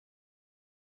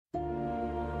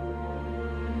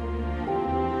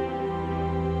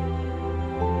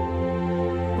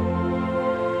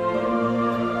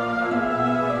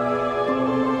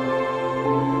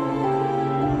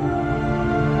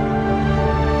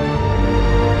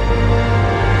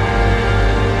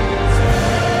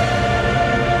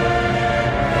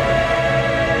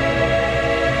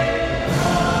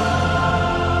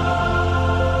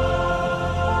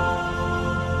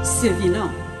سوینا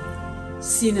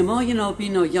سینمای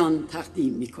نابینایان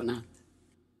تقدیم می کند.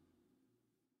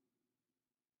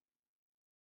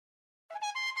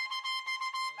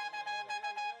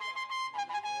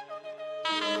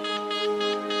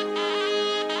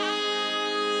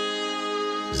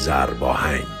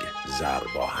 آهنگ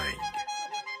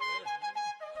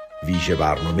ویژه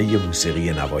برنامه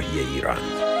موسیقی نواحی ایران.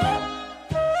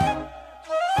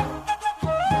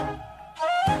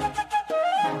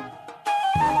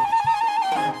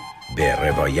 به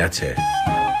روایت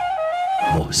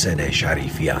محسن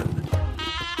شریفیان.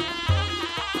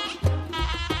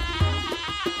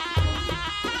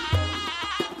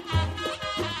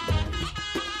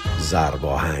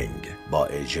 آهنگ با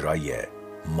اجرای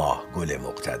ماهگل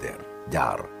مقتدر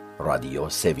در رادیو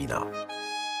سوینا.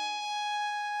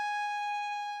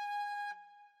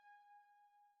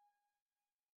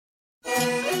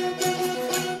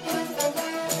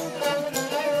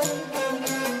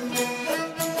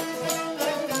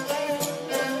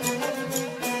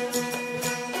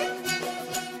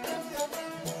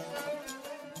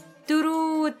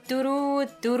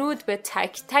 درود به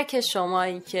تک تک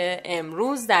شمایی که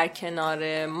امروز در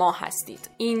کنار ما هستید.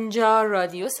 اینجا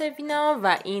رادیو سوینا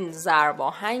و این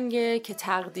آهنگه که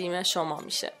تقدیم شما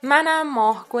میشه. منم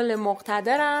ماهگل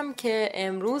مقتدرم که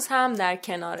امروز هم در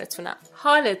کنارتونم.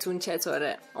 حالتون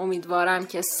چطوره؟ امیدوارم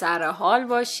که سر حال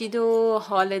باشید و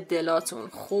حال دلاتون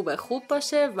خوب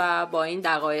باشه و با این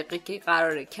دقایقی که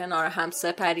قراره کنار هم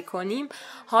سپری کنیم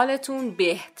حالتون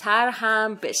بهتر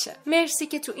هم بشه. مرسی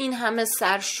که تو این همه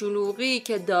سرشلوغی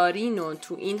که دارین و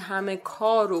تو این همه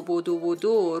کار و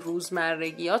بدو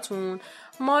روزمرگیاتون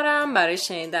ما رو هم برای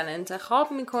شنیدن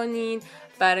انتخاب میکنین،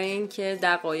 برای اینکه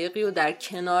دقایقی رو در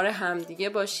کنار همدیگه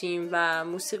باشیم و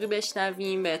موسیقی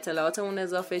بشنویم، به اطلاعاتمون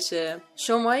اضافه شه.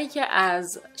 شمایی که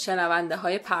از شنونده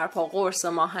های پرپا قرص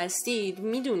ما هستید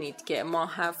میدونید که ما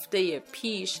هفته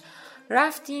پیش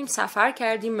رفتیم سفر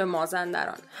کردیم به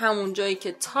مازندران، همون جایی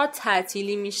که تا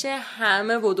تعطیلی میشه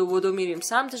همه بدو میریم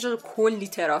سمتش و کلی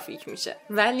ترافیک میشه.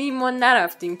 ولی ما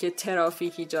نرفتیم که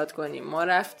ترافیک ایجاد کنیم، ما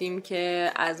رفتیم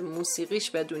که از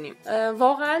موسیقیش بدونیم.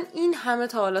 واقعا این همه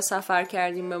تا حالا سفر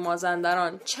کردیم به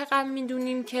مازندران، چقدر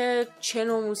میدونیم که چه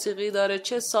نوع موسیقی داره،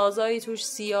 چه سازایی توش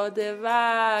زیاده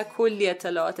و کلی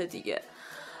اطلاعات دیگه.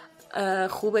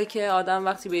 خوبه که آدم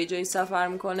وقتی به جایی سفر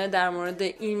میکنه در مورد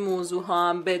این موضوع ها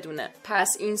هم بدونه.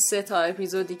 پس این 3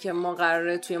 اپیزودی که ما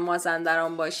قراره توی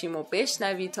مازندران باشیم و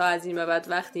بشنوید تا از این به بعد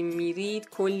وقتی میرید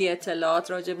کلی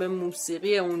اطلاعات راجع به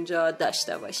موسیقی اونجا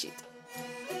داشته باشید.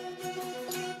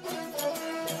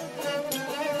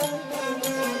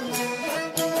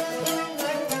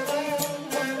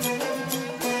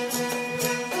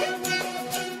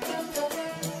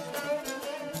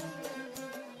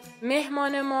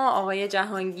 مهمان ما آقای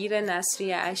جهانگیر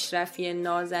نصری اشرفی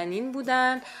نازنین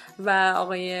بودن و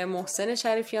آقای محسن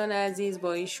شریفیان عزیز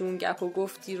با ایشون گپ و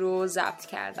گفتی رو ضبط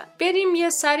کردن. بریم یه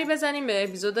سری بزنیم به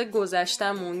اپیزود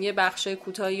گذشتمون، یه بخشای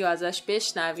کوتاهی رو ازش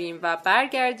بشنویم و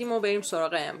برگردیم و بریم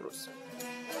سراغ امروز.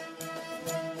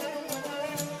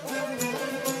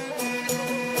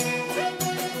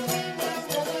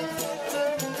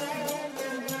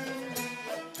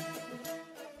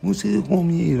 موسیقی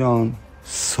قومی ایران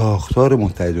ساختار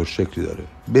متحدالشکلی داره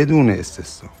بدون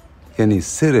استثنا. یعنی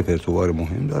 3 رپرتوار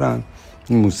مهم دارن.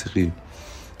 این موسیقی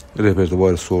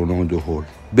رپرتوار سرنا و دهل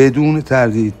بدون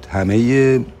تردید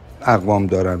همه اقوام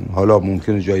دارن. حالا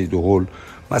ممکنه جای دهل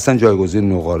مثلا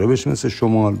جایگزین نقاره بشه مثل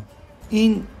شمال.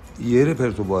 این یه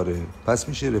رپرتواره، پس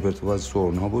میشه رپرتوار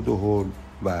سرنا و دهل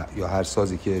و یا هر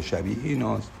سازی که شبیه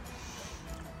ایناست.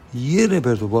 یه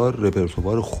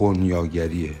رپرتوار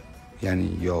خنیاگریه،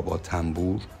 یعنی یا با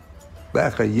تنبور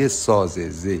برخلاف یه ساز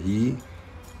زهی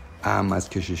اهم از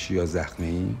کششی یا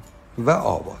زخمه‌ای و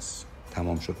آواز.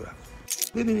 تمام شد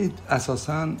رفت. ببینید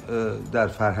اساساً در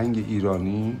فرهنگ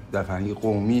ایرانی، در فرهنگ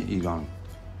قومی ایران،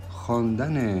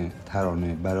 خواندن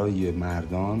ترانه برای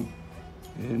مردان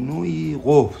نوعی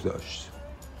قبح داشت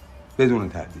بدون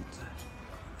تردید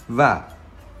و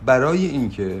برای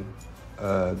اینکه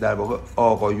در واقع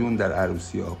آقایون در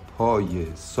عروسی‌ها پای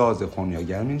ساز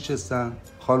خنیاگر می‌نشستن،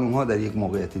 خانم‌ها در یک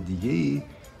موقعیت دیگه‌ای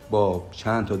با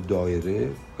چند تا دایره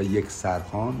و یک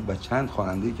سرخوان و چند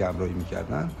خواننده که همراهی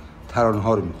می‌کردن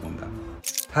ترانه‌ها رو می‌خوندن.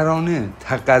 ترانه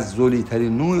تغزلی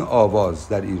ترین نوع آواز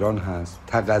در ایران هست.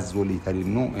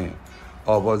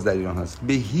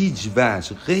 به هیچ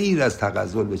وجه غیر از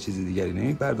تغزل به چیز دیگری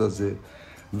نمی‌پردازه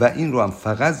و این رو هم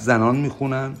فقط زنان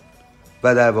می‌خونن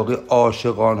و در واقع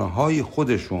عاشقانه‌های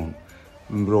خودشون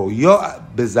رو یا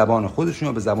به زبان خودشون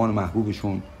یا به زبان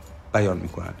محبوبشون بیان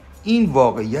میکنن. این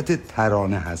واقعیت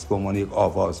ترانه هست به عنوان یک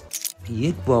آواز.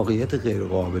 یک واقعیت غیر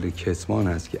قابل کتمان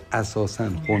هست که اساساً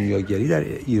خنیاگری در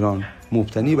ایران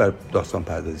مبتنی بر داستان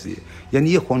پردازیه. یعنی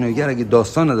یه خنیاگر اگه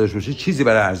داستان نداشته باشه چیزی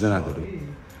برای عرضه نداره.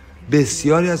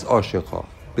 بسیاری از عاشق‌ها،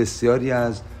 بسیاری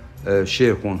از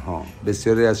شعرخوان‌ها،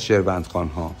 بسیاری از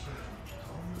شعربندخوان‌ها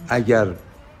اگر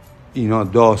اینا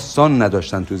داستان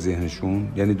نداشتن تو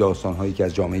ذهنشون، یعنی داستان‌هایی که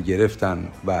از جامعه گرفتن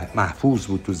و محفوظ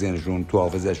بود تو ذهنشون، تو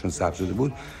حافظه‌شون ثبت شده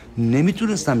بود،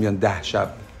 نمیتونستن بیان 10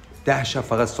 شب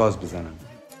فقط ساز بزنن.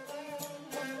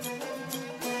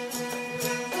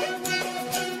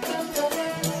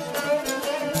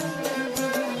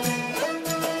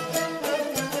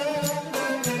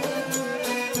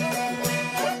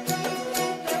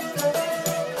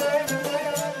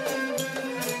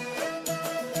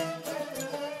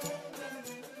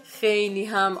 خیلی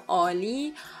هم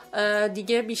عالی.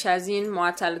 دیگه بیش از این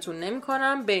معطلتون نمی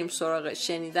کنم. بریم سراغ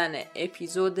شنیدن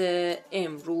اپیزود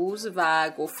امروز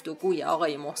و گفتگوی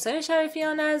آقای محسن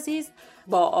شریفیان عزیز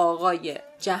با آقای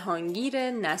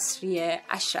جهانگیر نصری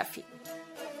اشرفی.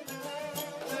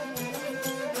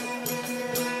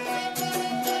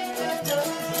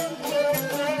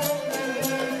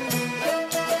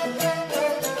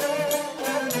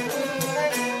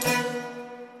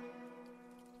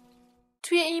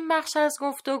 توی این بخش از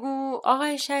گفتگو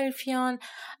آقای شریفیان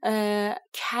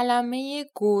کلمه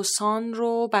گوسان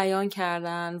رو بیان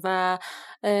کردن و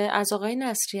از آقای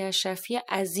نصری اشرفی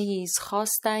عزیز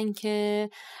خواستن که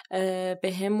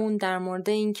به همون در مورد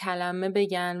این کلمه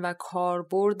بگن و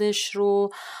کاربردش رو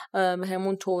به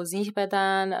همون توضیح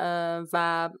بدن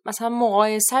و مثلا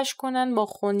مقایسش کنن با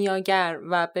خنیاگر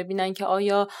و ببینن که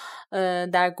آیا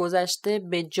در گذشته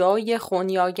به جای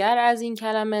خنیاگر از این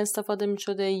کلمه استفاده می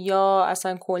شده یا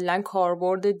اصلا کلا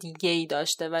کاربرد دیگه‌ای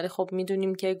داشته. ولی خب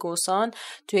میدونیم که گوسان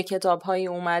توی کتاب‌هایی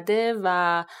اومده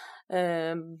و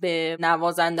به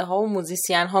نوازنده ها و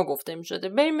موزیسین ها گفته می شده.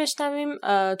 بریم بشنویم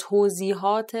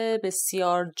توضیحات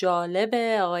بسیار جالب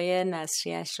آقای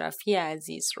نصری اشرفی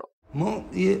عزیز رو. ما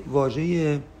یه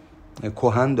واژه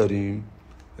کهن داریم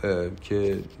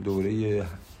که دوره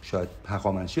شاید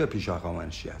هخامنشی یا پیش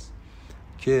هخامنشی است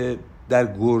که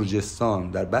در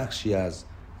گرجستان در بخشی از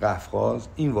قفقاز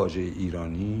این واژه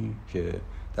ایرانی که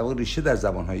در واقع ریشه در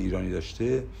زبان‌های ایرانی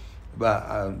داشته و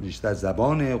ریشه در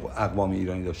زبان اقوام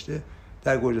ایرانی داشته،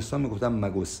 در گرجستان میگفتن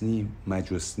مگسنی،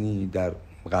 مجسنی، در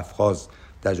قفقاز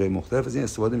در جای مختلف از این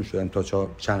استفاده می‌شدن تا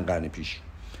چند قرن پیش.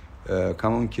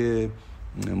 کمان که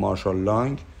مارشال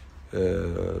لانگ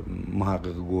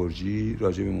محقق گرجی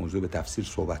راجع به موضوع به تفسیر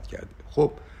صحبت کرده.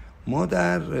 خب ما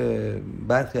در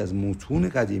برخی از متون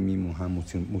قدیمی هم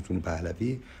متون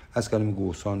پهلوی از کلمه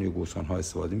گوسان یا گوسان‌ها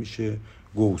استفاده میشه.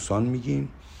 گوسان میگیم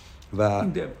و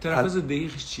تلفظ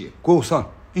دقیقش چیه؟ گوسان.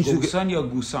 گوسان یا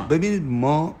گوسان؟ ببینید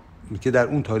ما که در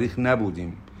اون تاریخ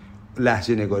نبودیم،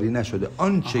 لهجه نگاری نشده،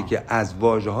 آنچه که از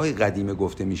واژه‌های قدیمه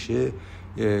گفته میشه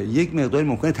یک مقداری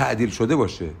ممکنه تعدیل شده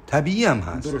باشه، طبیعی هم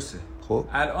هست. درسته. خب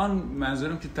الان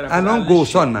منظورم که تلفظ الان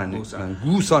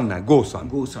گوسان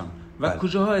گوسان و بله.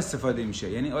 کجاها استفاده میشه؟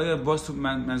 یعنی آیا باز تو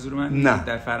منظور من نه.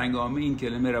 در فرهنگ عامه این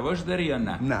کلمه رواج داره یا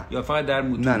نه؟ نه. یا فقط در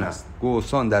متون هست؟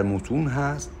 گوسان در متون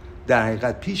هست. در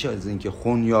حقیقت پیش از اینکه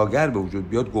خنیاگر به وجود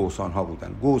بیاد گوسان ها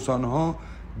بودن. گوسان ها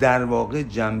در واقع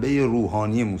جنبه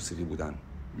روحانی موسیقی بودن.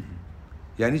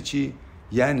 یعنی چی؟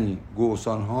 یعنی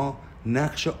گوسان ها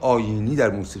نقش آیینی در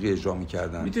موسیقی اجرا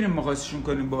می‌کردن. میتونیم مقایسهشون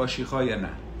کنیم با آشیخ‌ها یا نه؟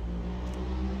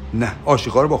 نه،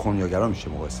 آشیخ‌ها رو با خنیاگرها میشه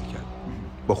مقایسه کرد.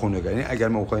 با خنیاگری اگر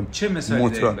ما بخوایم چه مثالی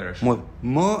داریم براش؟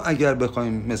 ما اگر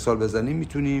بخوایم مثال بزنیم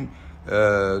میتونیم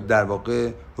در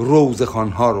واقع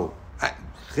روزخوان‌ها رو،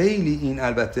 خیلی این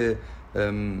البته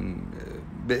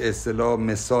به اصطلاح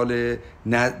مثال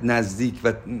نزدیک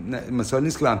و مثال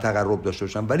نیست که به هم تقرب داشته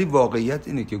باشن، ولی واقعیت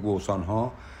اینه که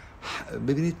گوسان‌ها،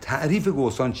 ببینید تعریف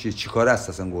گوسان چیه، چی کاره است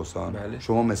اصلا گوسان؟ بله.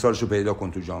 شما مثالشو پیدا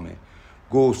کن تو جامعه.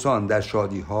 گوسان در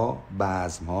شادی‌ها،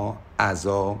 بزم‌ها،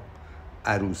 عزا،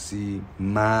 عروسی،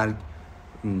 مرگ،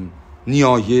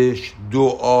 نیایش،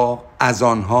 دعا،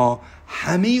 اذان‌ها،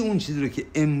 همه اون چیزی رو که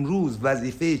امروز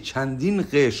وظیفه چندین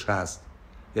قشر هست،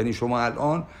 یعنی شما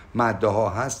الان مده‌ها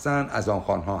هستن،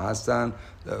 اذانخوان‌ها هستن،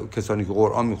 کسانی که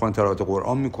قرآن میخونن تلاوت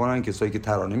قرآن میکنن، کسایی که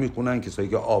ترانه میخونن، کسایی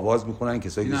که آواز میخونن،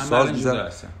 کسایی که ساز میزنن،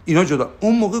 اینا جدا.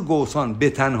 اون موقع گوسان به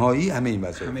تنهایی همه این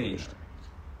وظایف رو داشتن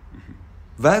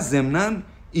و ضمناً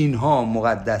اینها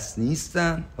مقدس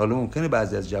نیستن. حالا ممکنه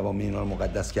بعضی از جوامع اینا رو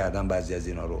مقدس کردن، بعضی از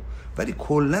اینا رو، ولی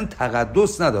کلا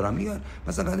تقدس ندارن. میگن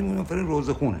مثلا قدیم اون فرین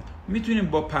روزخونه.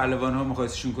 میتونیم با پهلوان‌ها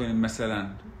مقایسهشون کنیم، مثلا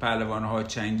پهلوان‌ها،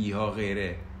 چنگی‌ها،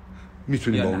 غیره؟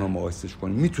 میتونیم با اونا مقایسهش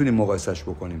کنیم، میتونیم مقایسهش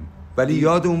بکنیم، ولی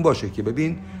یاد اون باشه که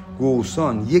ببین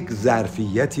گوسان یک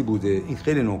ظرفیتی بوده. این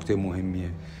خیلی نکته مهمیه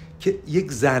که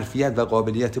یک ظرفیت و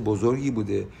قابلیت بزرگی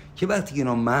بوده که وقتی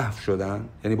اینا محو شدن،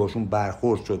 یعنی باشون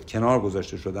برخورد شد، کنار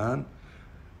گذاشته شدن،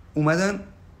 اومدن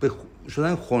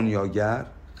شدن خنیاگر،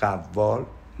 قوال،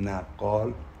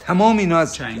 نقال، تمام اینا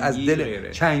از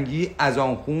دل چنگی، از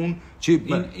آن خون،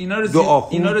 اینا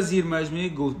رو زیر مجموعه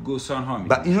گوسان ها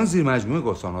میدن. اینا زیر مجموعه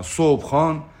گوسان ها،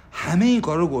 صبحخان، همه این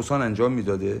کار رو گوسان انجام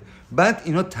میداده. بعد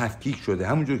اینا تفکیک شده،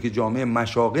 همونجور که جامعه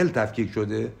مشاغل تفکیک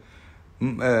شده،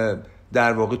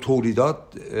 در واقع تولیدات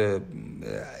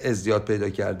ازدیاد پیدا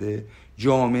کرده،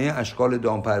 جامعه اشکال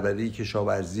دامپروری،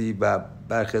 کشاورزی و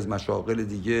برخی از مشاغل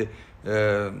دیگه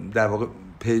در واقع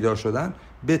پیدا شدن.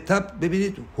 به تبع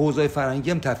ببینید حوزه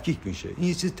فرهنگی هم تفکیک میشه. این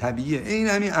یه چیز طبیعیه. این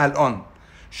همین الان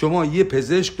شما یه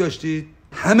پزشک داشتید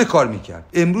همه کار میکرد،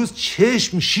 امروز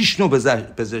چشم 6 نوع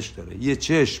پزشک داره، یه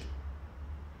چشم.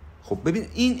 خب ببین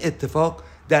این اتفاق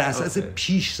در اساس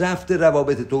پیشرفت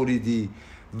روابط تولیدی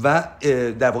و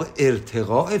در واقع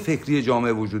ارتقاء فکری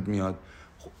جامعه وجود میاد.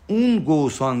 اون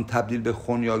گوسان تبدیل به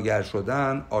خنیاگر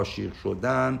شدن، عاشق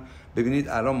شدن. ببینید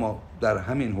الان ما در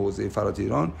همین حوزه فرات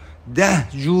ایران 10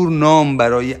 جور نام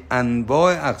برای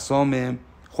انواع اقسام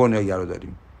خنیاگرا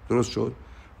داریم. درست شد؟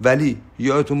 ولی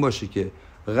یادتون باشه که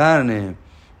قرن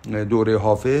دوره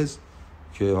حافظ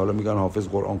که حالا میگن حافظ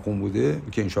قرآن خون بوده،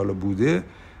 که انشالله بوده،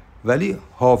 ولی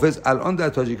حافظ الان در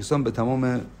تاجیکستان به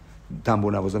تمام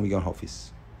تنبور نوازا میگن حافظ.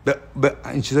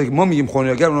 این چیزایی که ما میگیم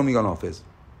خنیاگر اونا میگن حافظ.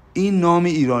 این نام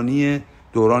ایرانی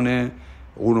دوران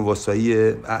قرون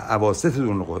وسطایی، اواسط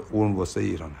قرون وسطایی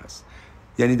ایران هست.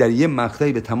 یعنی در یه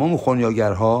مقطعی به تمام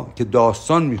خنیاگرها که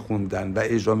داستان میخوندن و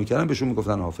اجرا میکردن بهشون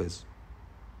میگفتن حافظ.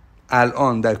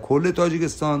 الان در کل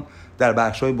تاجیکستان، در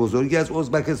بخشای بزرگی از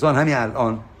ازبکستان همین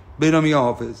الان به اینا میگن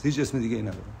حافظ، هیچ اسم دیگه ای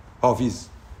نداره. حافظ.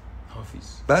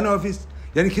 بله حافظ.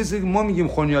 یعنی کسی که ما میگیم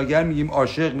خنیاگر، میگیم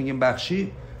عاشق، میگیم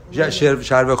بخشی،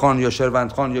 شروخان یا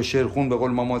شروندخان یا شیرخون به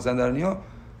قول ما مازندرانی‌ها،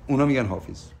 اونا میگن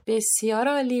حافظ. بسیار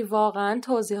عالی، واقعا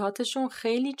توضیحاتشون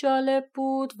خیلی جالب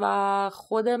بود و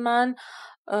خود من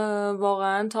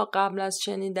واقعا تا قبل از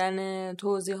شنیدن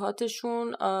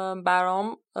توضیحاتشون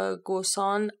برام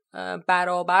گوسان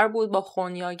برابر بود با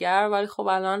خنیاگر، ولی خب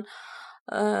الان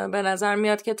به نظر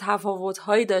میاد که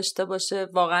تفاوت‌هایی داشته باشه.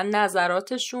 واقعا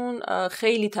نظراتشون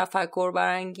خیلی تفکر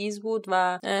برانگیز بود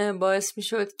و باعث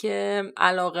میشد که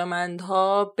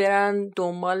علاقه‌مندها برن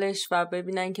دنبالش و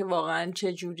ببینن که واقعا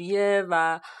چجوریه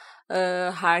و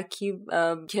هر کی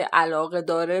که علاقه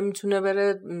داره میتونه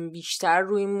بره بیشتر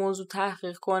روی این موضوع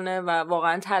تحقیق کنه و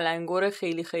واقعا تلنگر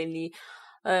خیلی خیلی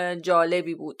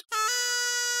جالبی بود.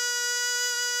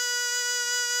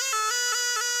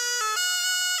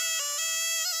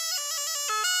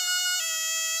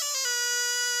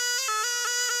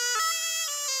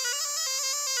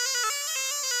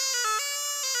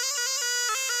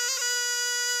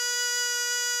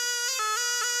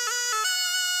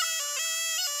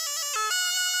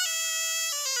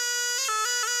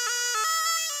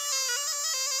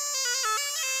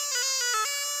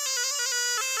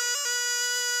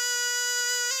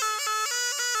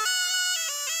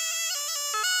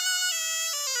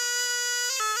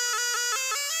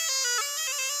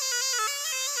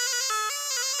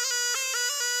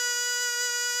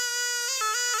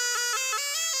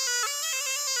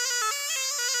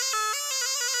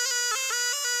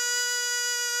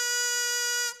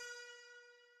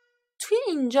 توی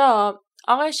اینجا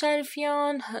آقای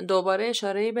شریفیان دوباره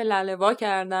اشاره‌ای به لاله‌وا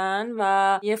کردن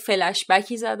و یه فلش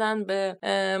بکی زدن به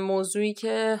موضوعی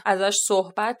که ازش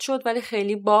صحبت شد ولی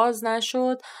خیلی باز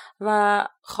نشد و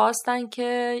خواستن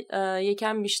که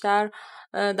یکم بیشتر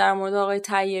در مورد آقای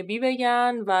طیبی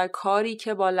بگن و کاری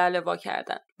که با لاله‌وا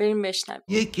کردن. بریم بشنویم.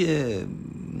 یک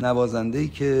نوازنده‌ای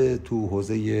که تو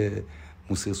حوزه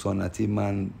موسیقی سنتی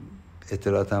من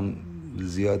اطلاعاتم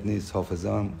زیاد نیست،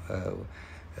 حافظه‌ام،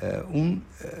 اون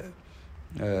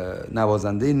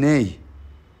نوازنده نی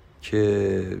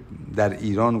که در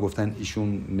ایران گفتن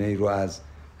ایشون نی رو از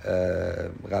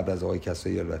قبل از آقای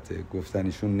کسایی البته گفتن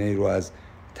ایشون نی رو از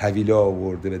طویله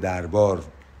آورده به دربار.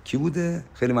 کی بوده؟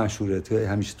 خیلی مشهوره، تو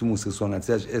همیشه تو موسیقی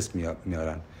سنتی ازش اسم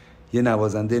میارن. یه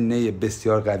نوازنده نی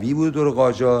بسیار قوی بود دور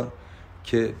قاجار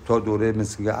که تا دوره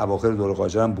مثل که اواخر دوره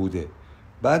قاجار هم بوده.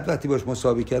 بعد وقتی باش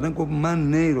مسابقه کردن گفت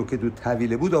من نی رو که تو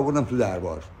طویله بود آوردم تو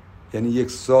دربار، یعنی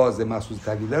یک ساز مخصوص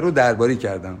طویله رو درباری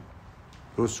کردم.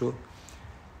 درست شد؟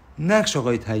 نقش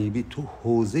آقای طیبی تو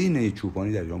حوزه نی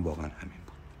چوپانی در ایران واقعا همین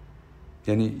بود.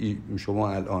 یعنی شما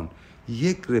الان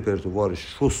یک رپرتوار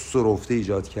شست و رفته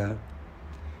ایجاد کرد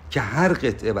که هر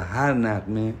قطعه و هر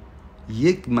نغمه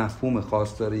یک مفهوم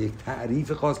خاص داره، یک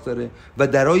تعریف خاص داره و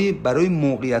برای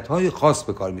موقعیت‌های خاص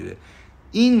به کار میره.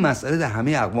 این مسئله در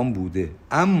همه اقوام بوده،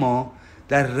 اما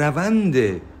در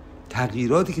روند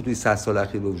تغییراتی که توی 100 سال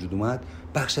اخیر به وجود اومد،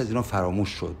 بخش از اینا فراموش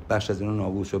شد، بخش از اینا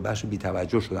نابود شد، بخش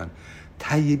بی‌توجه شدن.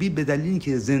 طیبی به دلیل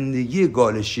اینکه زندگی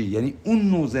گالشی، یعنی اون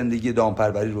نوع زندگی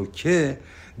دامپروری رو که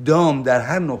دام در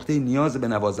هر نقطه نیاز به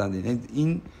نوازنده، یعنی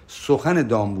این سخن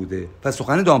دام بوده و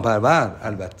سخن دامپرور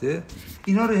البته،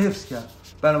 اینا رو حفظ کرد.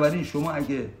 بنابراین شما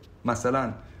اگه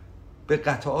مثلا به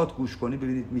قطعات گوش کنی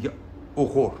ببینید میگه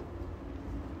اخور،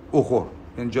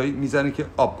 یعنی جایی میزنه که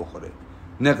آب بخوره.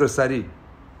 نقر سری،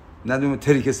 ندونم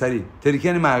تریک سری، تریک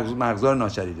یعنی مغزار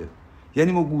ناچریده،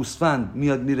 یعنی ما گوسفند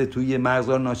میاد میره توی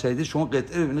مغزار ناچریده، شما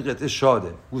قطعه ببینید قطعه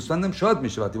شاده، گوسفندم شاد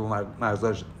میشه وقتی با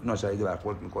مغزار ناچریده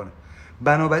برخورد میکنه.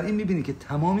 بنابراین میبینی که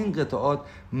تمام این قطعات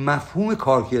مفهوم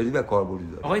کارکردی و کاربردی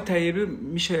داره. آقای طیبی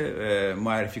میشه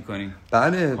معرفی کنیم؟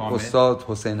 بله، استاد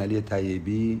حسین علی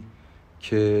طیبی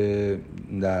که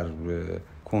در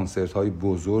کنسرت های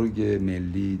بزرگ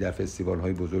ملی، در فستیوال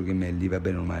های بزرگ ملی و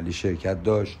بین‌المللی شرکت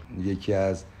داشت، یکی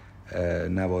از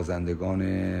نوازندگان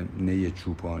نی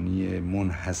چوپانی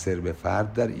منحصر به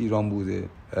فرد در ایران بوده.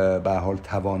 به حال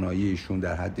توانایی ایشون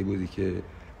در حدی بودی که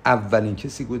اولین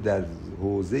کسی بود در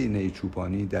حوزه نی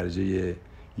چوپانی درجه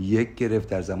 1 گرفت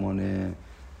در زمان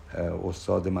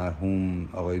استاد مرحوم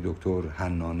آقای دکتر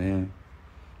حنانه.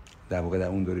 در واقع در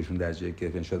اون دورشون درجه 1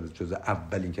 گرفت، شاید جز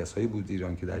اولین کسایی بود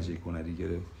ایران که درجه 1 هنری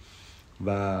گرفت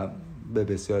و به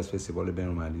بسیار از فستیوال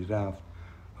بین‌المللی رفت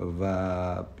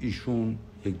و ایشون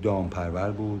یک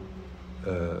دامپرور بود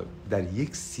در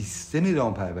یک سیستم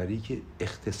دامپروری که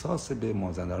اختصاص به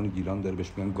مازندران گیلان داره،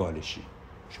 بهش میگن گالشی.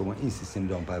 شما این سیستم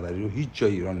دامپروری رو هیچ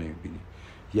جای ایران نمیبینی،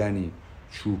 یعنی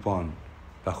چوپان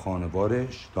و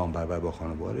خانوارش، دامپرور با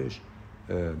خانوارش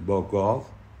با گاو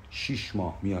 6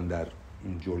 ماه میان در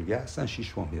این جلگه هستن،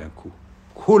 6 ماه میرن کوه،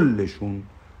 کلشون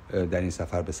در این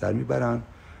سفر به سر میبرن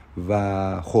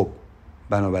و خب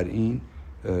بنابراین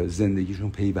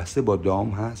زندگیشون پیوسته با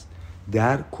دام هست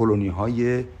در کلونی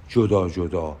های جدا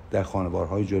جدا، در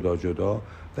خانوارهای جدا جدا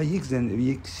و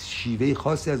یک شیوه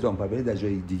خاصی از دامپروری در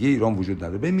جای دیگه ایران وجود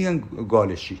نداره. به میگن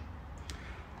گالشی.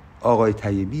 آقای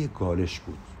طیبی گالش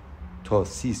بود تا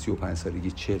 30-35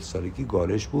 سالگی، 40 سالگی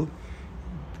گالش بود،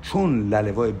 چون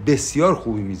لاله‌وای بسیار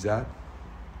خوبی میزد.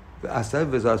 از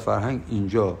طرف وزارت فرهنگ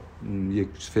اینجا یک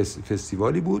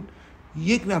فستیوالی بود،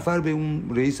 یک نفر به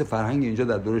اون رئیس فرهنگ اینجا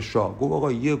در دور شاه گفت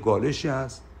آقا یه گالشی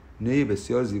هست، نی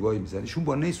بسیار زیبایی میزنه. ایشون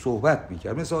با نی صحبت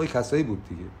میکرد، مثل آقای کسایی بود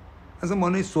دیگه، اصلا با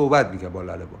نی صحبت میکرد با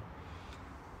لاله‌وا.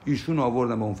 ایشون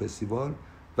آوردن به اون فستیوال.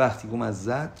 وقتی که اومد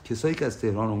زد، کسایی که از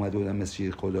تهران اومده بودن مثل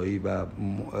شیر خدایی و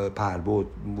پهلبد،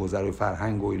 وزرای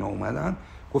فرهنگ و اینا اومدن،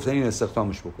 گفتن این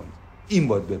استخدامش بکنید، این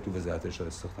باید به تو وزارت ارشاد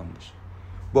استخدام بشه.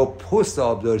 با پست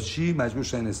آبدارچی مجبور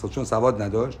شدن استخدام، چون سواد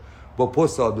نداشت، با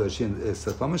پست آبدارچی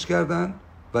استخدامش کردن،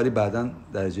 ولی بعداً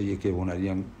درجه 1 هنری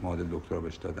هم معادل دکترا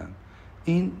بهش دادن.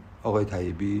 این آقای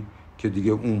طیبی که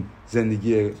دیگه اون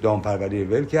زندگی دامپروری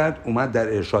ول کرد، اومد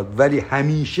در ارشاد، ولی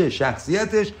همیشه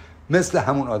شخصیتش مثل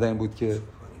همون آدمی بود که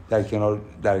در کنار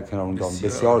اون دام،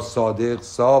 بسیار صادق،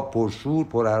 صاف، پرشور،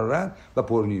 پرحرارت و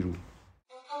پرنیرو.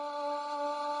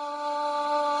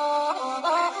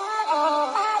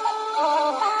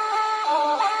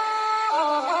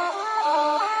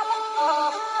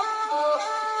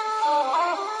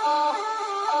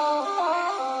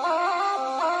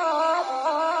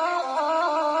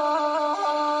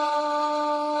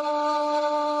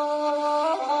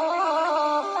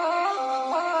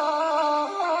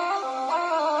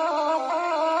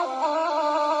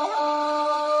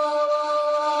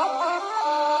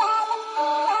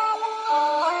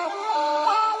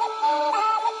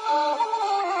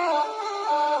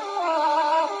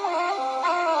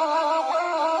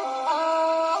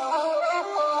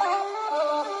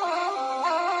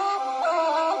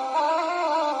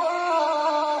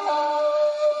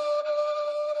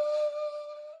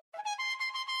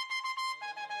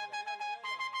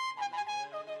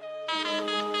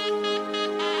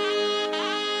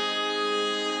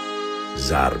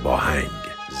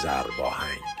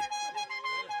 آهنگ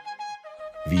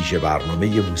ویژه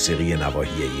برنامه موسیقی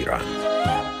نواحی ایران.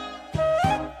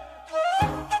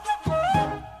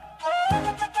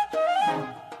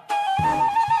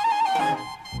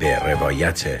 به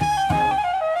روایت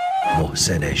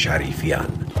محسن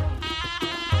شریفیان.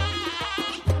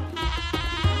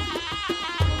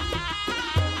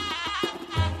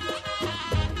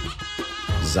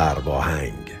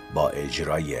 آهنگ با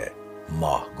اجرای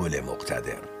ماهگل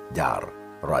مقتدر در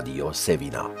رادیو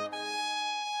سوینا.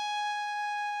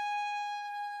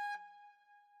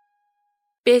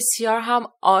 بسیار هم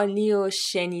عالی و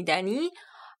شنیدنی.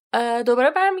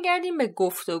 دوباره برمیگردیم به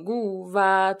گفتگو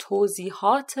و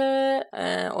توضیحات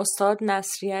استاد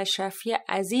نصری اشرفی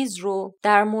عزیز رو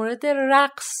در مورد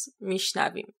رقص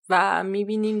میشنویم و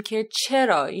میبینیم که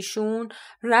چرا ایشون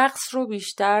رقص رو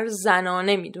بیشتر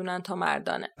زنانه میدونن تا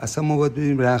مردانه. اصلا ما باید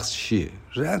ببینیم رقص چیه.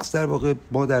 رقص در واقع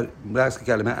ما در رقص که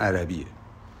کلمه عربیه،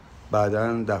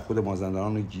 بعداً در خود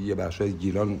مازندران و یه بخشای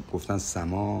گیلان گفتن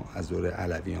سما از دوره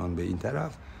علویان به این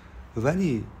طرف،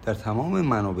 ولی در تمام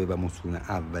منابع و متون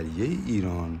اولیه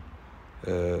ایران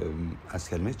از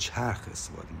کلمه چرخ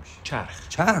استفاده میشه.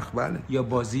 چرخ بله. یا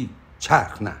بازی؟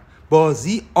 چرخ نه،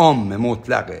 بازی عام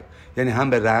مطلقه، یعنی هم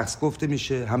به رقص گفته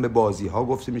میشه، هم به بازی ها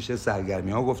گفته میشه،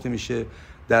 سرگرمی ها گفته میشه.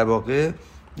 در واقع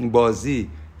بازی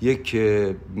یک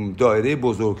دایره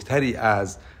بزرگتری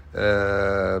از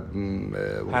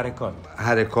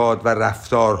حرکات و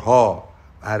رفتارها،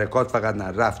 حرکات فقط نه،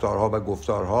 رفتارها و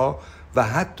گفتارها و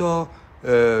حتی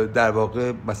در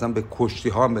واقع مثلا به کشتی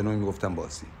ها هم به نوعی میگفتن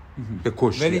بازی. به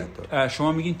کشتی. ولی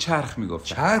شما میگین چرخ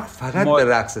میگفتن. چرخ فقط به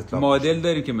رقص اطلاق مدل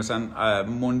داریم که مثلا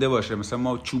مونده باشه، مثلا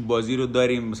ما چوب بازی رو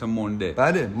داریم مثلا مونده.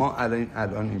 بله ما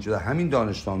الان اینجا در همین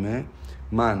دانشنامه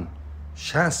من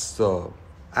 60 تا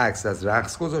عکس از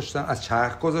رقص گذاشتم، از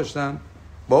چرخ گذاشتم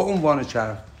با عنوان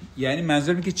چرخ. یعنی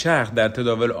منظور اینه که چرخ در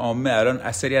تداول عامه الان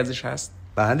اثری ازش هست؟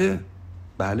 بله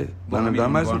من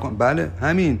دارم عرض می‌کنم. بله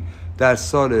همین در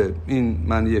سال این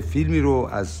من یه فیلمی رو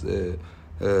از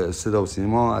صدا و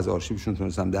سینما از آرشیوشون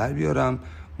تونستم در بیارم،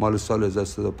 مال سال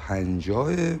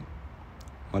 1350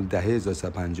 مال دهه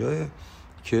 1350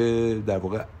 که در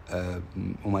واقع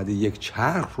اومده یک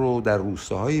چرخ رو در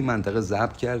روستاهای منطقه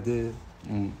ضبط کرده.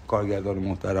 کارگردان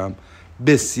محترم،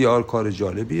 بسیار کار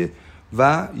جالبیه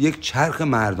و یک چرخ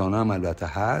مردانه هم البته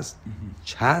هست.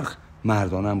 چرخ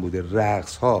مردانه هم بوده.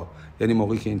 رقص ها یعنی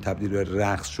موقعی که این تبدیل به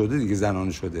رقص شده دیگه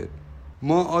زنانه شده.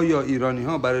 ما آیا ایرانی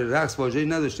ها برای رقص واژه‌ای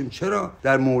نداشتیم؟ چرا؟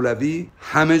 در مولوی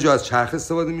همه جا از چرخ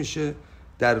استفاده میشه،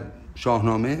 در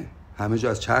شاهنامه همه جا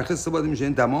از چرخ استفاده میشه.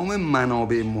 این تمام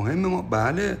منابع مهم ما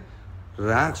بله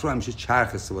رقص رو همیشه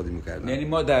چرخ استفاده میکردن. یعنی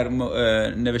ما در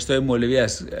نوشته‌های مولوی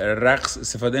از رقص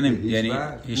استفاده یعنی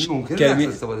هیچ ممکنه رقص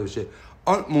استفاده بشه.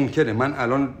 ممکنه، من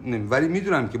الان ولی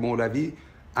میدونم که مولوی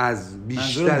از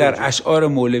بیشتر در اشعار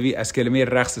مولوی از کلمه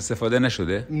رقص استفاده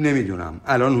نشده. نمیدونم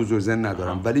الان حضور ذهن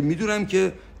ندارم ولی میدونم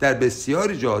که در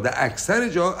بسیاری جا، در اکثر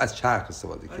جا از چرخ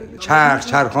استفاده کرده.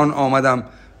 چرخان آمدم،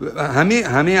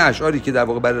 همه اشعاری که در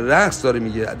واقع برای رقص داره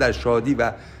میگه در شادی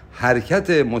و حرکت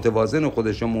متوازن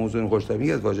خودش و موزون خودش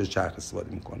میگه از واژه چرخ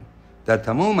استفاده میکنه. در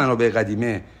تمام منابع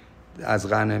قدیمه از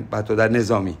قرن حتی در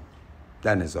نظامی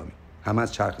همه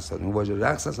از چرخ استفاده میکنه. واژه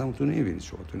رقص اصلا تو نمیبینید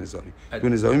شما تو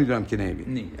نظامی میدونم که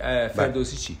نمیبینید.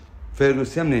 فردوسی چی؟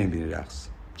 فردوسی هم نمیبینی رقص.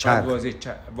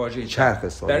 واژه چرخ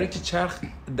استفاده. در اینکه چرخ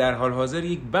در حال حاضر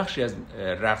یک بخشی از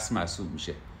رقص محسوب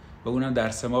میشه و اونم در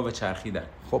سما و چرخیدن.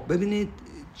 خب ببینید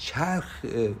چرخ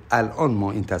الان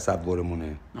ما این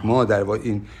تصورمونه، ما در واقع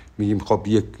این میگیم خب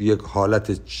یک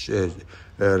حالت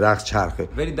رقص چرخه،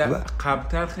 ولی در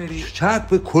قبل‌تر خیلی چرخ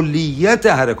به کلیت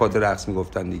حرکات رقص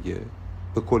میگفتن دیگه،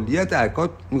 به کلیت حرکات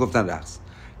میگفتن رقص.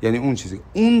 یعنی اون چیزی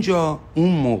اونجا اون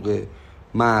موقع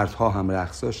مردها هم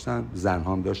رقص داشتن،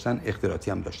 زنها هم داشتن،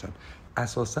 اختلاطی هم داشتن.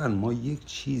 اساساً ما یک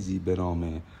چیزی به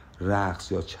نام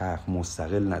رقص یا چرخ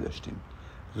مستقل نداشتیم.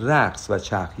 رقص و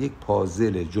چرخ یک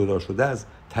پازل جدا شده از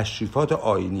تشریفات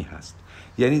آیینی هست.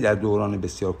 یعنی در دوران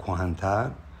بسیار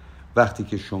کهن‌تر وقتی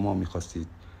که شما می‌خواستید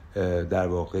در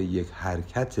واقع یک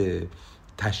حرکت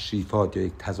تشریفات یا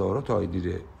یک تظاهرات آیینی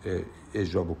رو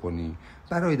اجرا بکنی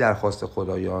برای درخواست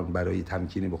خدایان، برای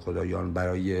تمکین به خدایان،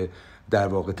 برای در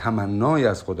واقع تمنای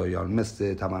از خدایان،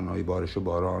 مثل تمنای بارش و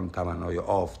باران، تمنای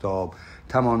آفتاب،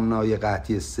 تمنای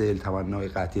قحطی سیل، تمنای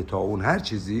قحطی طاعون، هر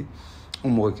چیزی،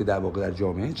 اون موقع که در واقع در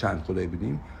جامعه چند خدایی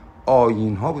بودیم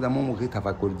آیین‌ها بودن. ما موقعی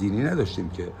تفکر دینی نداشتیم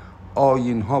که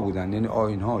آیین‌ها بودن. یعنی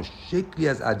آیین‌ها شکلی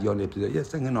از ادیان ابتدایی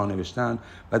هستن که نانوشتن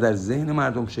و در ذهن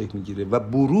مردم شکل میگیره و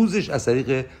بروزش از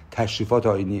طریق تشریفات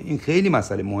آیینیه. این خیلی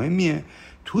مسئله مهمیه.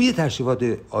 توی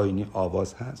تشریفات آیینی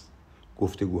آواز هست،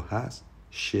 گفتگو هست،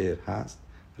 شعر هست،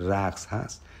 رقص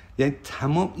هست، یعنی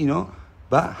تمام اینا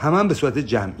و هم به صورت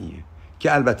جمعیه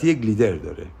که البته یک لیدر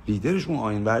داره. لیدرش اون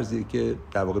آیین ورزیه که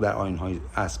در واقع در آیین‌های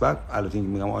اسبق، البته این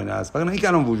میگم آیین اسبق نه اینکه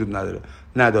الان وجود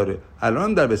نداره.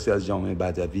 الان در بسیار از جامعه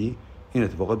بدوی این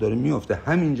اتفاقات داره میفته.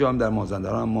 همینجا هم در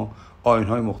مازندران ما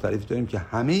آیین‌های مختلفی داریم که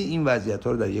همه این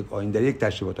وضعیت‌ها رو در یک آیین، در یک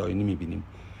تشریفات آیینی می‌بینیم.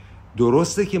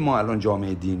 درسته که ما الان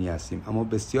جامعه دینی هستیم اما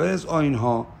بسیار از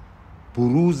آیین‌ها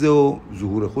بروز و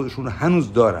ظهور خودشون رو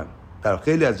هنوز دارن در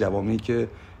خیلی از جوامعی که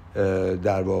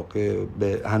در واقع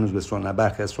هنوز به سنت،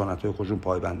 برخی از سنت‌های خودشون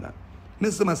پایبندن.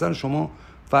 مثلا شما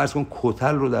فرض کن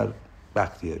کتل رو در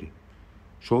بختیاری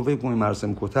شما فکر کنید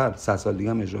مراسم کتر 100 سال دیگه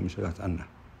هم اجرا میشه؟ قطعا نه.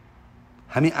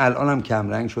 همین الان هم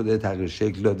کمرنگ شده، تغییر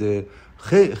شکل داده،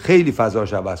 خیلی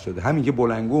فضاش عوض شده. همین که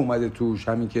بلنگو اومده توش،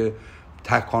 همین که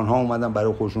تکان‌ها اومدن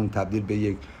برای خودشون تبدیل به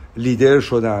یک لیدر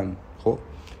شدن. خب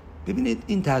ببینید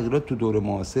این تغییرات تو دور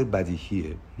معاصر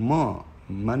بدیهیه.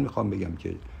 من میخوام بگم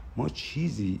که ما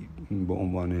چیزی به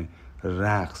عنوان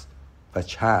رقص و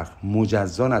چرخ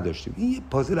مجزا نداشتیم. این یه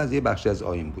پازل از یه بخشی از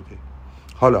آیین بوده.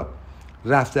 حالا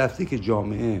رفته که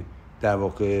جامعه در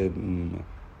واقع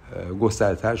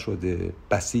گسترتر شده،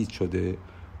 بسیط شده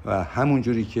و همون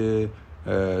جوری که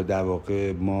در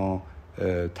واقع ما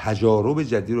تجارب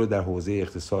جدید رو در حوزه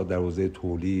اقتصاد، در حوزه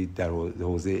تولید، در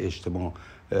حوزه اجتماع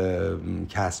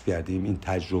کسب کردیم، این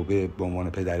تجربه به عنوان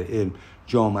پدر علم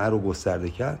جامعه رو گسترده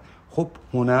کرد. خب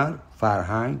هنر،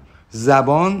 فرهنگ،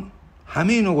 زبان،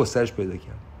 همه اینو گسترش پیدا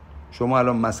کرد. شما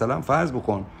الان مثلا فرض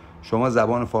بکن شما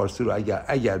زبان فارسی رو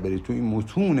اگر برید تو این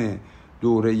متون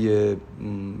دوره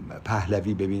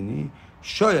پهلوی ببینی،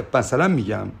 شاید مثلا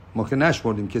میگم ما که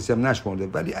نشمردیم، کسی هم نشمرده،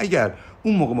 ولی اگر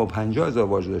اون موقع ما 50,000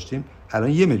 واژه داشتیم، الان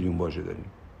 1,000,000 واژه داریم.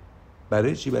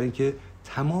 برای چی؟ برای اینکه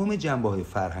تمام جنبه‌های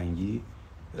فرهنگی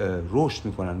رشد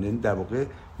میکنن، یعنی در واقع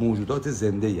موجودات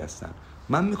زنده‌ای هستن.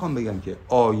 من میخوام بگم که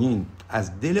آیین،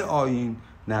 از دل آیین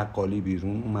نقالی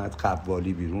بیرون اومد،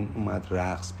 قوالی بیرون اومد،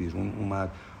 رقص بیرون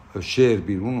اومد، شعر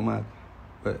بیرون اومد.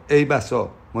 ای بسا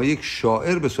ما یک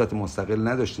شاعر به صورت مستقل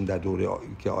نداشتیم در دوره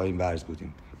که آیین ورز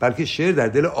بودیم، بلکه شعر در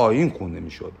دل آیین خونده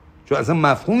میشد، چون اصلا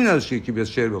مفهومی نداشت که بیاد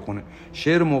شعر بخونه.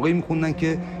 شعر موقعی میخوندن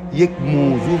که یک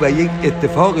موضوع و یک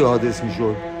اتفاقی حادث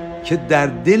میشد که در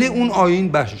دل اون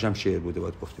آیین بخشش هم شعر بوده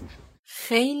باید گفته میشد.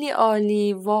 خیلی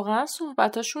عالی، واقعا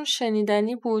صحبتاشون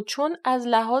شنیدنی بود، چون از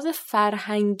لحاظ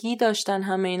فرهنگی داشتن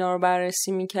همه اینا رو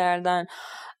بررسی میکردن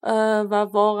و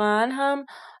واقعا هم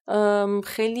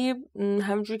خیلی،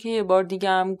 همونجور که یه بار دیگه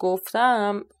هم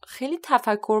گفتم، خیلی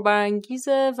تفکر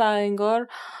برانگیزه و انگار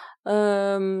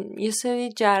یه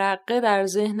سری جرقه در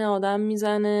ذهن آدم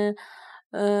میزنه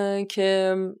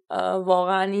که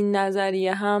واقعا این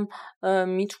نظریه هم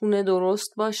میتونه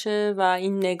درست باشه و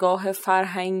این نگاه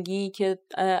فرهنگی که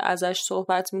ازش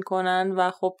صحبت میکنن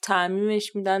و خب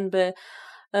تعمیمش میدن به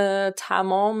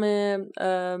تمام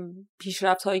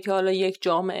پیشرفت هایی که حالا یک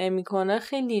جامعه میکنه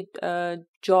خیلی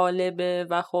جالبه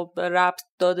و خب ربط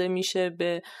داده میشه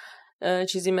به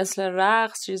چیزی مثل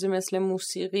رقص، چیزی مثل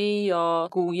موسیقی یا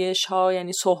گویش ها،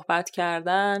 یعنی صحبت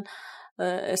کردن،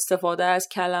 استفاده از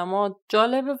کلمات.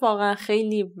 جالبه واقعا،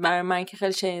 خیلی برای من که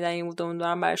خیلی شنیدنی بود،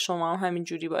 امیدوارم برای شما هم همین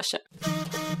جوری باشه.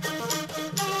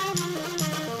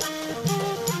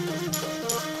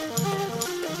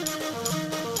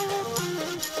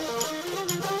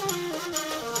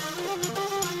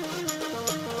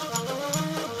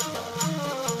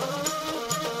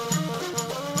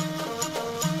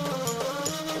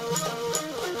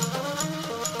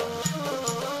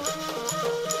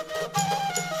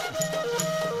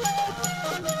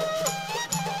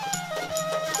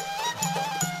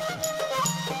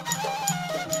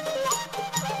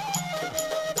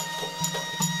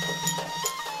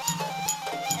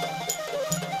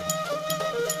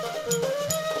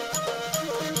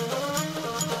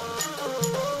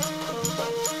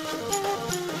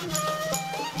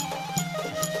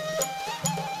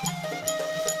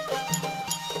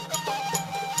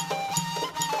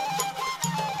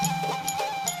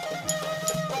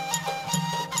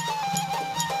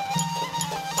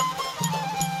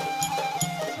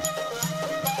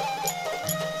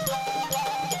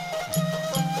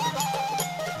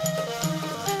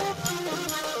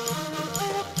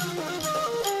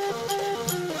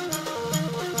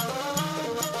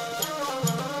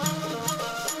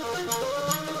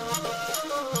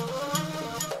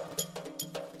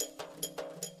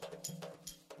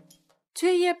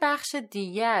 توی یه بخش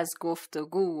دیگه از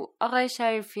گفتگو آقای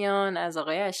شریفیان از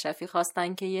آقای اشرفی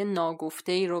خواستن که یه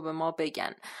ناگفته‌ای رو به ما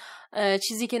بگن،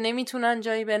 چیزی که نمیتونن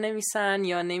جایی بنویسن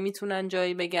یا نمیتونن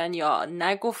جایی بگن یا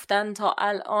نگفتن تا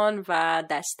الان و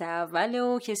دست اوله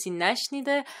و کسی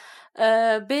نشنیده.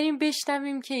 بریم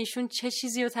بشنویم که ایشون چه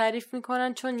چیزی رو تعریف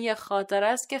میکنن، چون یه خاطره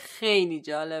است که خیلی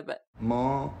جالبه.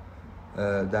 ما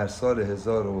در سال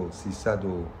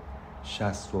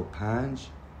 1365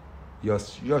 یا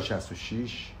 66،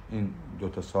 این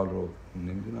دوتا سال رو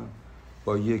نمیدونم،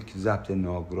 با یک ضبط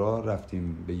ناگرا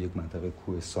رفتیم به یک منطقه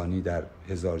کوهستانی در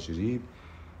هزارجریب،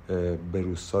 به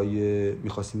روستای،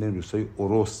 میخواستیم بریم روستای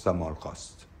اروس و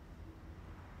مالخاست.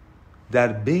 در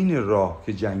بین راه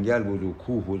که جنگل بود و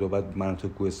کوه بود و بعد مناطق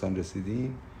کوهستان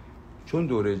رسیدیم، چون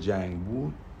دوره جنگ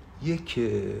بود یک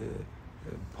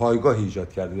پایگاه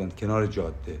ایجاد کرده بودن کنار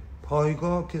جاده.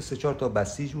 پایگاه که 3-4 تا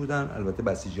بسیج بودن، البته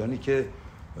بسیجانی که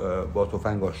با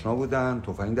تفنگ آشنا بودن،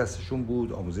 تفنگ دستشون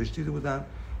بود، آموزش دیده بودن،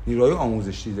 نیروهای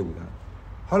آموزش دیده بودن.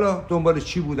 حالا دنبال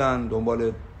چی بودن؟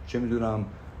 دنبال چه میدونم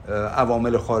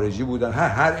عوامل خارجی بودن،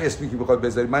 هر اسمی که بخواد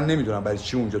بذاری، من نمیدونم برای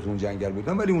چی اونجا تو اون جنگل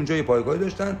بودن، ولی اونجا یه پایگاهی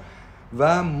داشتن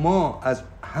و ما از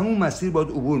همون مسیر باید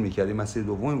عبور میکردیم. مسیر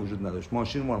دومی وجود نداشت.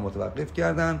 ماشین ما رو متوقف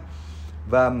کردن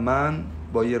و من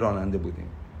با یه راننده بودیم.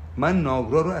 من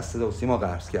ناگرا رو از صدا و سیما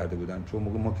قرض کرده بودم، چون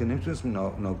ما که نمیتونستیم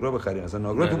ناگرا بخریم، اصلا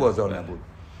ناگرا تو بازار نبود.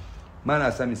 من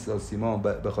اصلا این صدا و سیما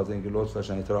به خاطر اینکه لطف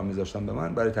داشتن، احترام میذاشتن به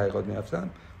من، برای تحقیقات میرفتم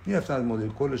از مدیر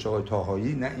کلش آقای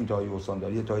طاهایی، نه این طاهایی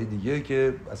استانداری، یه طاهایی دیگه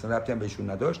که اصلا ربطی هم بهشون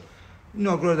نداشت،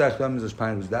 ناگرا رو در اختیارم میذاشت.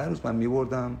 5 روز 10 روز من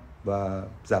میبردم و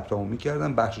ضبطامو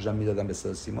میکردم، بخشش هم میدادم به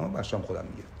صدا سیما، بخشش هم خودم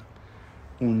میگرفتم.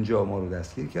 اونجا ما رو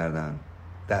دستگیر کردن،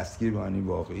 دستگیر به معنی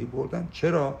واقعی بردن.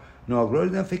 چرا؟ ناگرا رو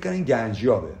دیدن، فکر کردن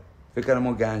گنجیابه، فکر کردن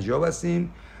ما گنجیاب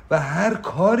هستیم و هر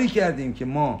کاری کردیم که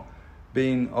ما به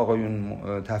این آقایون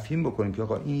تفهیم بکنیم که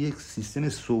آقا این یک سیستم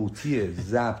صوتی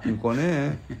ضبط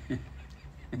میکنه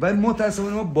و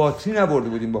متأسفانه ما باتری نبرده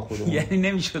بودیم با خودمون. یعنی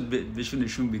نمیشد بهشون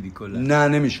نشون بدی کلا؟ نه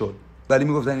نمیشد، ولی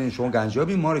میگفتن این شما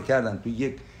گنجیابی. ما رو کردن تو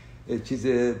یک چیز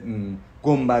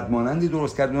گنبد مانندی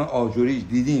درست کردن، آجوری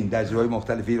دیدین در جاهای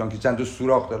مختلف ایران که چند تا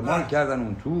سوراخ داره، ما رو کردن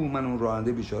اون تو. من اون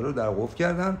راننده بیچاره رو در قفل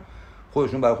کردن،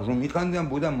 خودشون برای خودشون میخندیدن.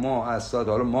 بودم ما از ساعت،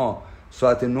 حالا ما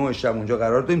ساعت 9 شب اونجا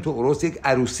قرار دادیم، تو عروس یک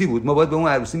عروسی بود، ما باید به اون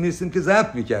عروسی میرسیم که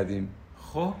ضبط میکردیم.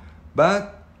 خب بعد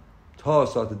تا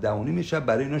ساعت 10:30 شب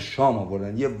برای اینا شام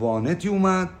آوردن. یه وانتی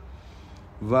اومد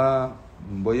و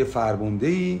با یه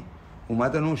فرمانده‌ای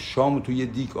اومدن و شام تو یه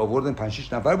دیگ آوردن.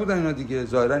 5-6 نفر بودن اینا دیگه.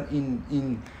 ظاهرا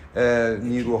این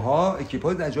نیروها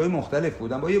اکیپ‌های در جای مختلف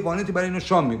بودن، با یه وانتی برای اینا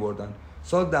شام می‌بردن.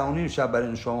 ساعت 10:30 شب برای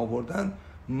اینا شام آوردن.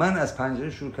 من از پنجره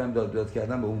شروع کردم داد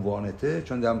کردن به اون وانته،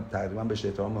 چون دیدم تقریبا بهش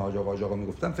احترام حاج آقا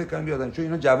میگفتم، فکر کردم بیادن، چون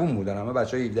اینا جوون بودن، همه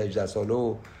بچهای 17-18 ساله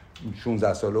و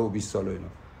 16 ساله و 20 ساله اینا.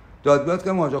 داد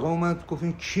کردم. حاج آقا اومد گفت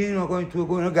این کی این آقا؟ این تو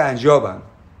گفت اینا گنجیابن.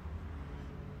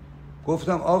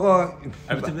 گفتم آقا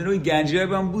البته به نوعی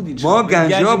گنجیاب هم بودین، ما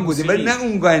گنجیاب بودیم ولی نه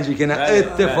اون گنجی که نه.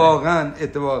 اتفاقا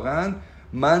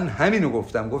من همینو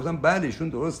گفتم بله ایشون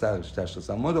درست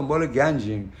تشخیصن، ما دنبال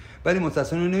گنجیم ولی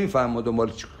متأسفانه نمیفهم ما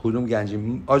دنبال کدوم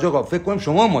گنجیم. آقا آقا فکر کنم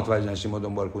شما متوجه نشین ما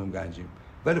دنبال کدوم گنجیم.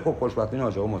 ولی خب خوشبختانه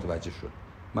آقا متوجه شد.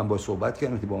 من با صحبت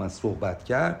کردم که با من صحبت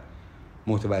کرد،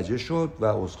 متوجه شد و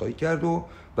عذرخواهی کرد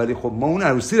ولی خب ما اون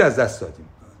عروسی رو از دست دادیم.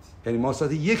 یعنی ما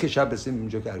ساعت 1 شب رسیدیم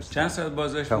اینجا که عروسی. چند ساعت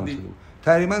بازداشت بودید؟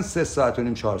 تقریبا 3 ساعت و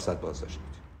نیم 4 ساعت بازداشت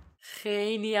بودیم.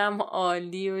 خیلی هم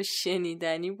عالی و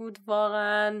شنیدنی بود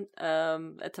واقعا.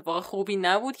 اتفاق خوبی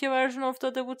نبود که براشون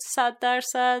افتاده بود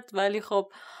 100%، ولی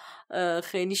خب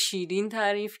خیلی شیرین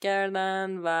تعریف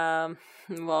کردن و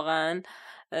واقعا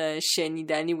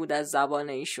شنیدنی بود از زبان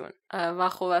ایشون. و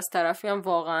خب از طرفی هم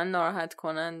واقعا ناراحت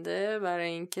کننده، برای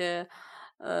اینکه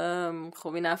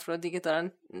خب این افرادی که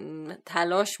دارن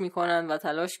تلاش میکنن و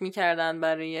تلاش میکردن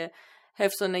برای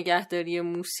حفظ و نگهداری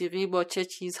موسیقی با چه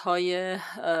چیزهای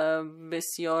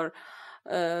بسیار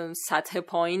سطح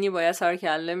پایینی باید سر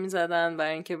کله میزدن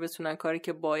برای اینکه بتونن کاری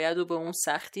که باید و به اون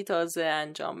سختی تازه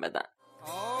انجام بدن.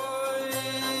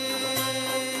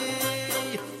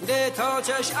 تا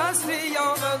چش اصلی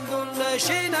یا من دون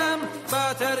نشینم،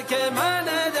 باتر که من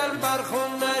دل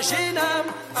برخون نشینم،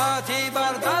 آتی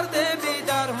بر درد بی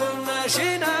درمون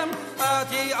نشینم،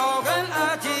 آتی عاقل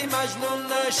آتی مجنون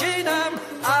نشینم،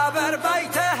 آبر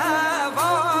بیت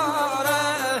هواره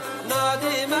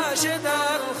نادیمش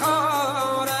در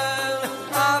خاره،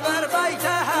 آبر بیت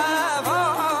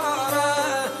هواره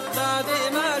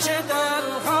نادیمش در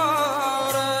خاره.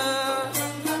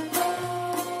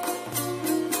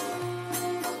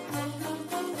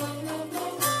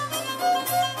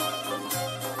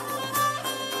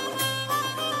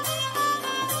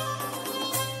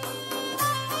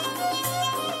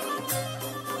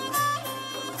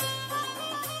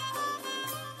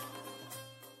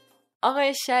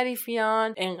 آقای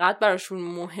شریفیان انقدر براشون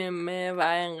مهمه و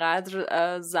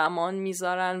انقدر زمان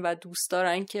میذارن و دوست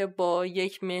دارن که با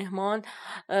یک مهمان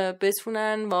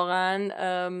بتونن واقعا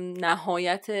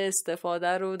نهایت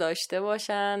استفاده رو داشته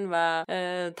باشن و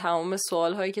تمام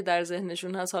سوالهایی که در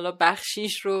ذهنشون هست حالا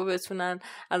بخشیش رو بتونن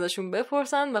ازشون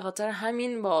بپرسن. به خاطر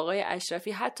همین با آقای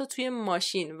اشرفی حتی توی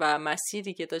ماشین و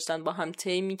مسیری که داشتن با هم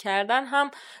طی می‌کردن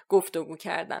هم گفتگو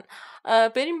کردن.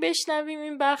 بریم بشنویم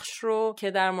این بخش رو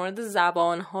که در مورد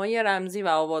زبانهای رمزی و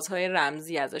آوازهای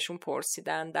رمزی ازشون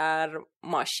پرسیدن در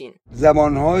ماشین.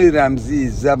 زبانهای رمزی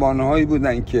زبانهایی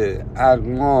بودن که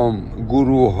اقوام،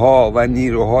 گروه‌ها و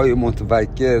نیروهای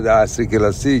متفکر در عصر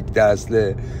کلاسیک، در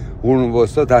اصل قرون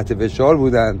وسطا تحت فشار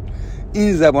بودن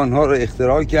این زبان‌ها رو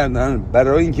اختراع کردن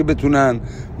برای اینکه بتونن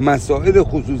مسائل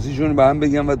خصوصیشون به هم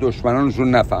بگن و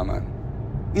دشمنانشون نفهمن.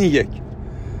 این یک.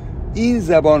 این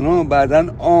زبان‌ها بعداً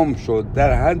عام شد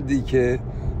در حدی که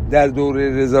در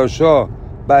دوره رضاشاه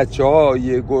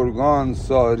بچه‌های گرگان،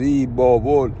 ساری،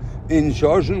 بابل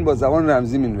انشاءشون با زبان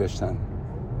رمزی می‌نوشتن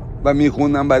و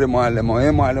می‌خوندن برای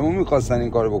معلم‌ها می‌خواستن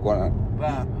این کارو بکنن.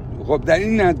 خب در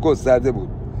این حد گسترده بود.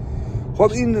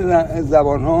 خب این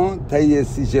زبان‌ها طی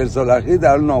 30-40 سال اخیر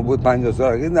در نابود، 50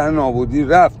 سال اخیر در نابودی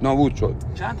رفت، نابود شد.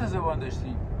 چند تا زبان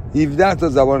داشتیم؟ 17 تا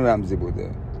زبان رمزی بوده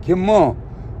که ما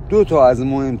 2 تا از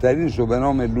مهمترینش رو به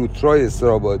نام لوترای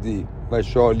استرابادی و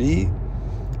شالی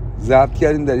ضبط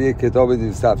کردیم در یک کتاب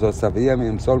 270 صفحه‌ای هم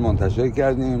امسال منتشر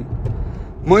کردیم.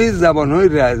 ما یه زبان‌های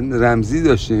رمزی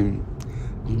داشتیم.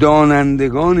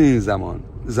 دانندگان این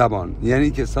زبان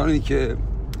یعنی کسانی که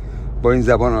با این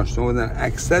زبان آشنا بودن،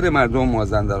 اکثر مردم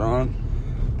مازندران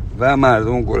و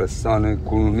مردم گلستان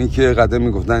کنونی که قدم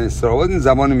میگفتن استراباد این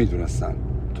زبان میدونستن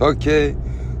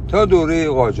تا دوره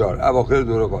قاجار، اواخر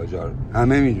دوره قاجار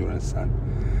همه میدونستن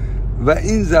و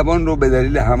این زبان رو به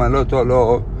دلیل حملات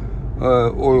حالا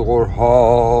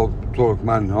اویغورها،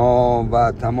 ترکمنها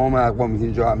و تمام اقوامی که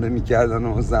اینجا حمله میکردن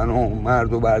و زن و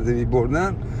مرد و برده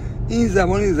میبردن، این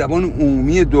زبان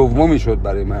عمومی دومی شد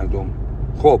برای مردم.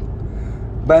 خب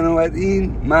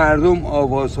بنابراین مردم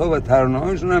آوازها و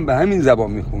ترانه‌هاشون هم به همین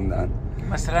زبان میخوندن.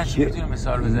 مثلا چی میتونی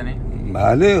مثال بزنی؟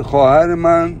 بله، خواهر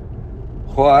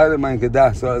من که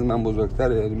 10 سال از من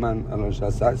بزرگتره، یعنی من الان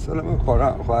 68 سالمه،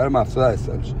 خواهرم 78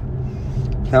 سالشه،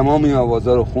 تمام این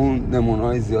آوازها رو خوند،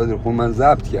 نمونه‌های زیادی رو خوند، من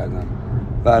ضبط کردم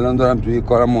و الان دارم توی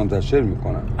کارم منتشر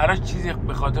میکنم. الان چیزی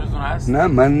به خاطرتون هست؟ نه،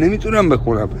 من نمیتونم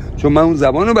بخونم چون من اون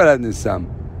زبان رو بلد نیستم.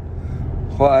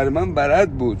 خواهر من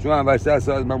بلد بود چون 18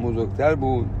 سال از من بزرگتر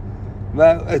بود و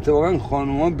اتفاقا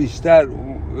خانوما بیشتر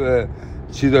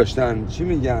چی داشتن، چی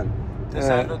میگن،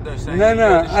 تسلط داشتن، نه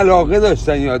علاقه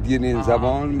داشتن یادگیری این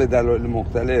زبان به دلایل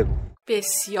مختلف.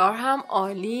 بسیار هم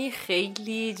عالی،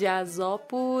 خیلی جذاب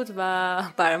بود و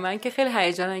برای من که خیلی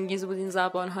هیجان انگیز بود این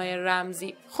زبان‌های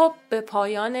رمزی. خب به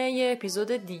پایان یه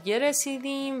اپیزود دیگه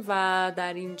رسیدیم و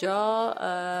در اینجا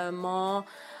ما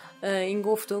این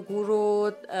گفتگو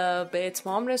رو به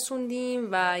اتمام رسوندیم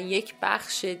و یک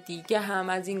بخش دیگه هم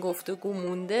از این گفتگو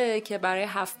مونده که برای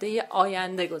هفته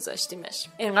آینده گذاشتیمش.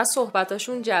 اینقدر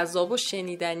صحبتاشون جذاب و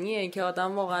شنیدنیه که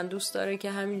آدم واقعا دوست داره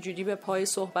که همینجوری به پای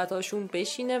صحبتاشون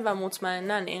بشینه و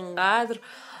مطمئناً اینقدر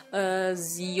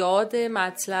زیاد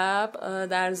مطلب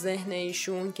در ذهن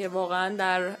ایشون که واقعا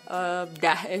در 10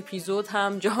 اپیزود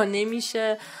هم جا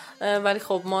نمیشه، ولی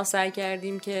خب ما سعی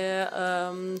کردیم که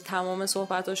تمام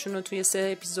صحبتاشون رو توی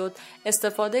 3 اپیزود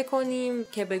استفاده کنیم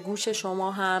که به گوش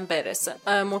شما هم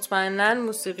برسه. مطمئناً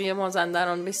موسیقی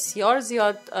مازندران بسیار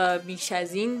زیاد بیش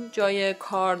از این جای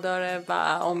کار داره و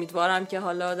امیدوارم که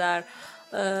حالا در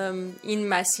این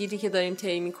مسیری که داریم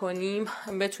طی می‌کنیم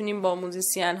بتونیم با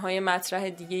موزیسین‌های مطرح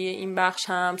دیگه این بخش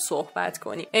هم صحبت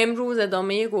کنیم. امروز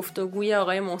ادامه گفتگوی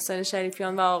آقای محسن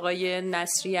شریفیان و آقای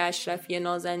نصری اشرفی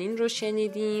نازنین رو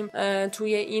شنیدیم.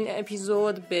 توی این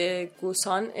اپیزود به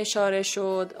گوسان اشاره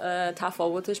شد،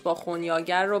 تفاوتش با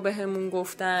خونیاگر رو بهمون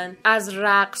گفتن، از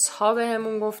رقص‌ها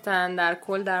بهمون گفتن، در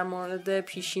کل در مورد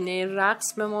پیشینه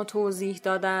رقص به ما توضیح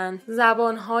دادن،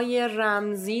 زبان‌های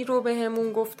رمزی رو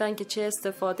بهمون گفتن که چه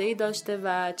استفاده‌ای داشته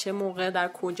و چه موقع در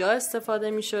کجا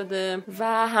استفاده می شده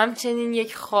و همچنین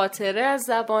یک خاطره از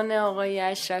زبان آقای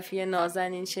اشرفی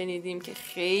نازنین شنیدیم که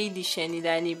خیلی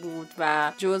شنیدنی بود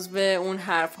و جزو اون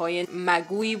حرف‌های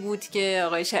مگویی بود که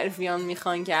آقای شریفیان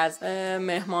میخوان که از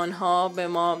مهمان‌ها به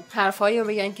ما حرفایی رو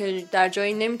بگن که در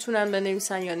جایی نمیتونن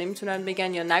بنویسن یا نمیتونن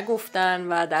بگن یا نگفتن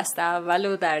و دست اول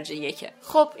و درجه 1.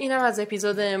 خب اینم از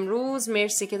اپیزود امروز.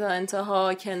 مرسی که تا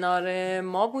انتها کنار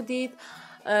ما بودید.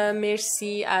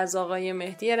 مرسی از آقای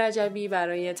مهدی رجبی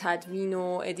برای تدوین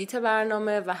و ادیت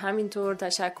برنامه و همینطور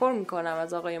تشکر میکنم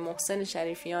از آقای محسن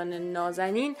شریفیان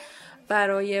نازنین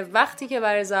برای وقتی که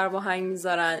برای ضرب آهنگ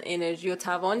میذارن، انرژی و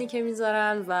توانی که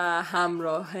میذارن و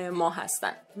همراه ما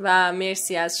هستن و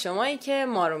مرسی از شمایی که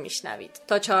ما رو میشنوید.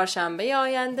 تا چهارشنبه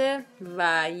آینده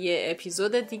و یه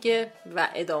اپیزود دیگه و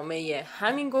ادامه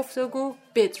همین گفتگو.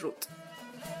 بدرود.